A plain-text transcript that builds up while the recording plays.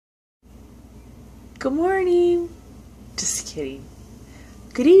Good morning. Just kidding.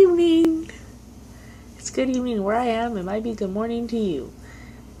 Good evening. It's good evening where I am. It might be good morning to you.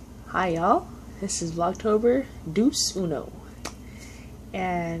 Hi, y'all. This is VLOGtober Deuce Uno.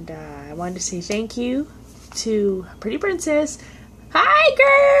 And I wanted to say thank you to Pretty Princess.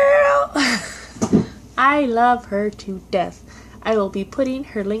 Hi, girl. I love her to death. I will be putting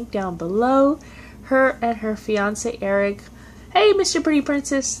her link down below. Her and her fiance Eric. Hey, Mr. Pretty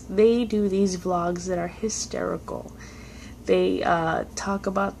Princess. They do these vlogs that are hysterical. They talk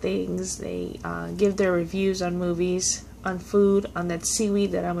about things. They give their reviews on movies, on food, on that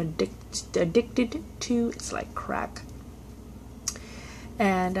seaweed that I'm addicted to. It's like crack.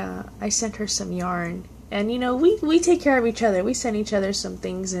 And I sent her some yarn. And, you know, we take care of each other. We send each other some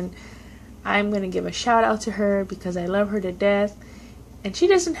things. And I'm going to give a shout out to her because I love her to death. And she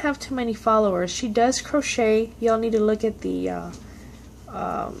doesn't have too many followers. She does crochet. Y'all need to look at the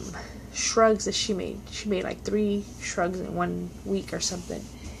shrugs that she made. She made like 3 shrugs in 1 week or something.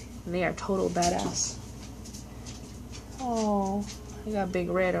 And they are total badass. Oh, I got Big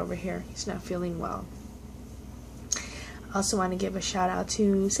Red over here. He's not feeling well. I also want to give a shout out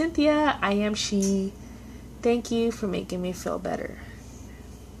to Cynthia. I am she. Thank you for making me feel better.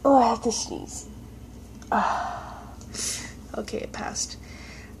 Oh, I have to sneeze. Okay, it passed.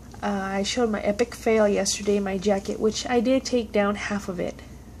 I showed my epic fail yesterday, my jacket, which I did take down half of it.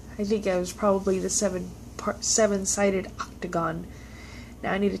 I think I was probably the 7-sided octagon.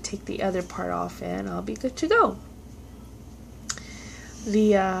 Now I need to take the other part off and I'll be good to go.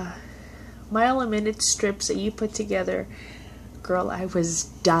 The mile a minute strips that you put together, girl, I was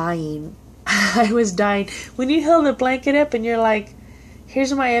dying. I was dying. When you held the blanket up and you're like,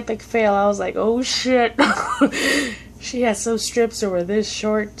 here's my epic fail, I was like, oh shit. She had some strips that were this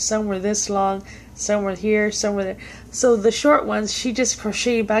short, some were this long, some were here, some were there. So the short ones, she just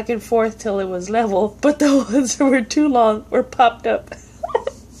crocheted back and forth till it was level, but the ones that were too long were popped up.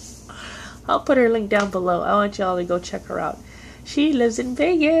 I'll put her link down below. I want y'all to go check her out. She lives in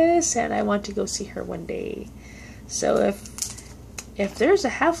Vegas, and I want to go see her one day. So if there's a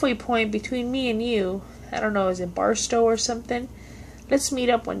halfway point between me and you, I don't know, is it Barstow or something? Let's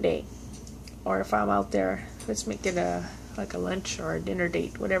meet up one day. Or if I'm out there, let's make it like a lunch or a dinner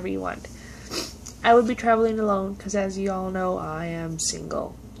date, whatever you want. I would be traveling alone because, as you all know, I am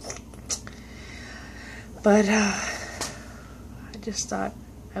single. But I just thought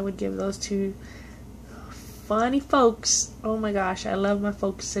I would give those 2 funny folks. Oh my gosh, I love my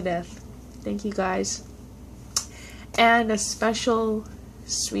folks to death. Thank you guys. And a special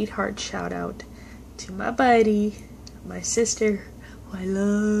sweetheart shout out to my buddy, my sister, who I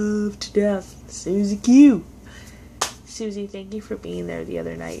love to death, Susie Q. Susie, thank you for being there the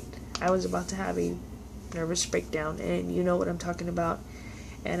other night. I was about to have a nervous breakdown, and you know what I'm talking about.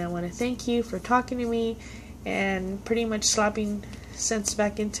 And I want to thank you for talking to me and pretty much slapping sense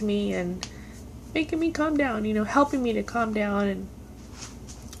back into me and making me calm down, you know, helping me to calm down, and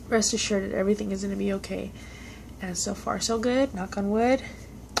rest assured that everything is going to be okay. And so far, so good. Knock on wood.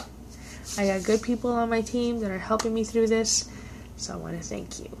 I got good people on my team that are helping me through this. So I want to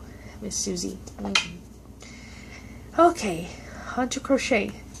thank you, Miss Susie. Okay, on to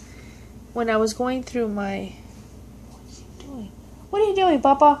crochet. When I was going through my... What are you doing,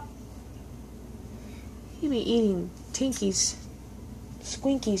 Papa? You be eating Tinkies.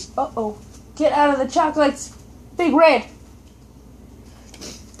 Squinkies. Uh-oh. Get out of the chocolates. Big Red.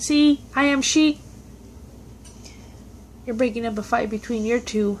 See, I am she. You're breaking up a fight between your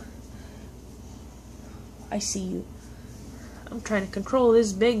 2. I see you. I'm trying to control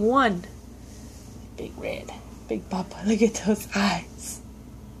this big one. Big Red. Big Papa. Look at those eyes.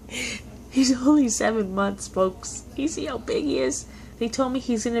 He's only 7 months, folks. You see how big he is? They told me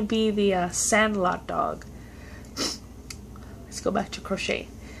he's going to be the Sandlot dog. Let's go back to crochet.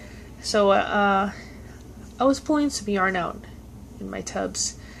 So, I was pulling some yarn out in my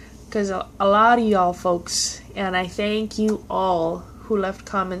tubs. Because a lot of y'all folks, and I thank you all who left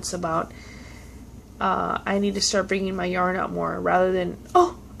comments about I need to start bringing my yarn out more rather than,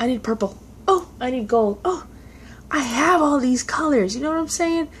 oh, I need purple. Oh, I need gold. Oh, I have all these colors. You know what I'm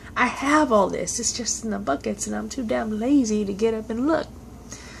saying? I have all this. It's just in the buckets and I'm too damn lazy to get up and look.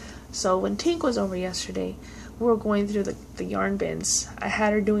 So when Tink was over yesterday, we were going through the yarn bins. I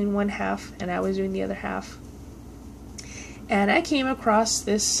had her doing 1/2 and I was doing the other half. And I came across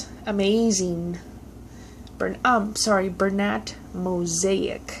this amazing Bernat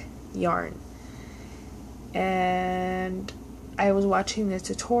mosaic yarn. And I was watching the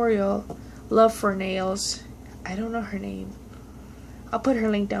tutorial, Love for Nails. I don't know her name. I'll put her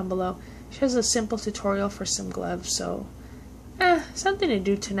link down below. She has a simple tutorial for some gloves, so something to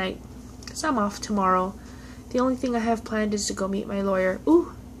do tonight. because I'm off tomorrow. The only thing I have planned is to go meet my lawyer.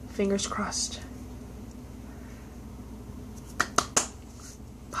 Ooh, fingers crossed.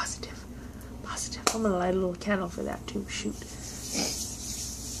 Positive. Positive. I'm going to light a little candle for that too. Shoot.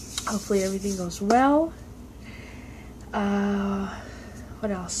 Hopefully everything goes well.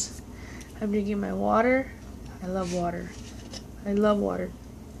 What else? I'm drinking my water. I love water. I love water.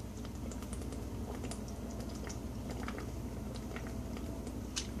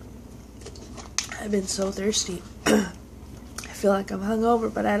 I've been so thirsty. I feel like I'm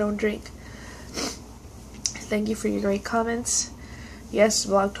hungover, but I don't drink. Thank you for your great comments. Yes,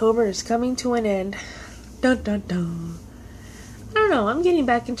 VLOGtober is coming to an end. Dun dun dun. I don't know. I'm getting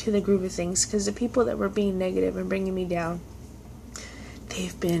back into the groove of things because the people that were being negative and bringing me down,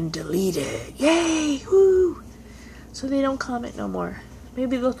 they've been deleted. Yay! Woo! So they don't comment no more.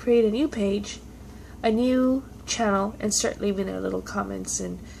 Maybe they'll create a new page, a new channel, and start leaving their little comments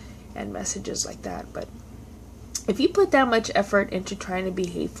and messages like that. But if you put that much effort into trying to be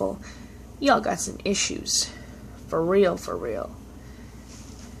hateful, y'all got some issues. For real, for real.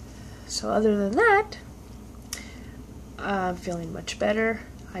 So other than that, I'm feeling much better.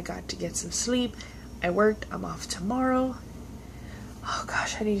 I got to get some sleep. I worked. I'm off tomorrow. Oh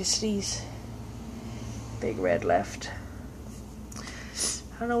gosh, I need to sneeze. Big red left.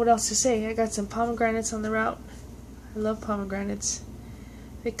 I don't know what else to say. I got some pomegranates on the route. I love pomegranates.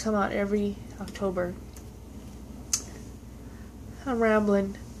 They come out every October. I'm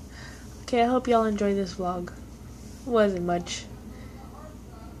rambling. Okay, I hope y'all enjoyed this vlog. It wasn't much.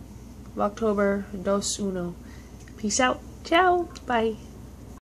 VLOGtober, dos uno. Peace out. Ciao. Bye.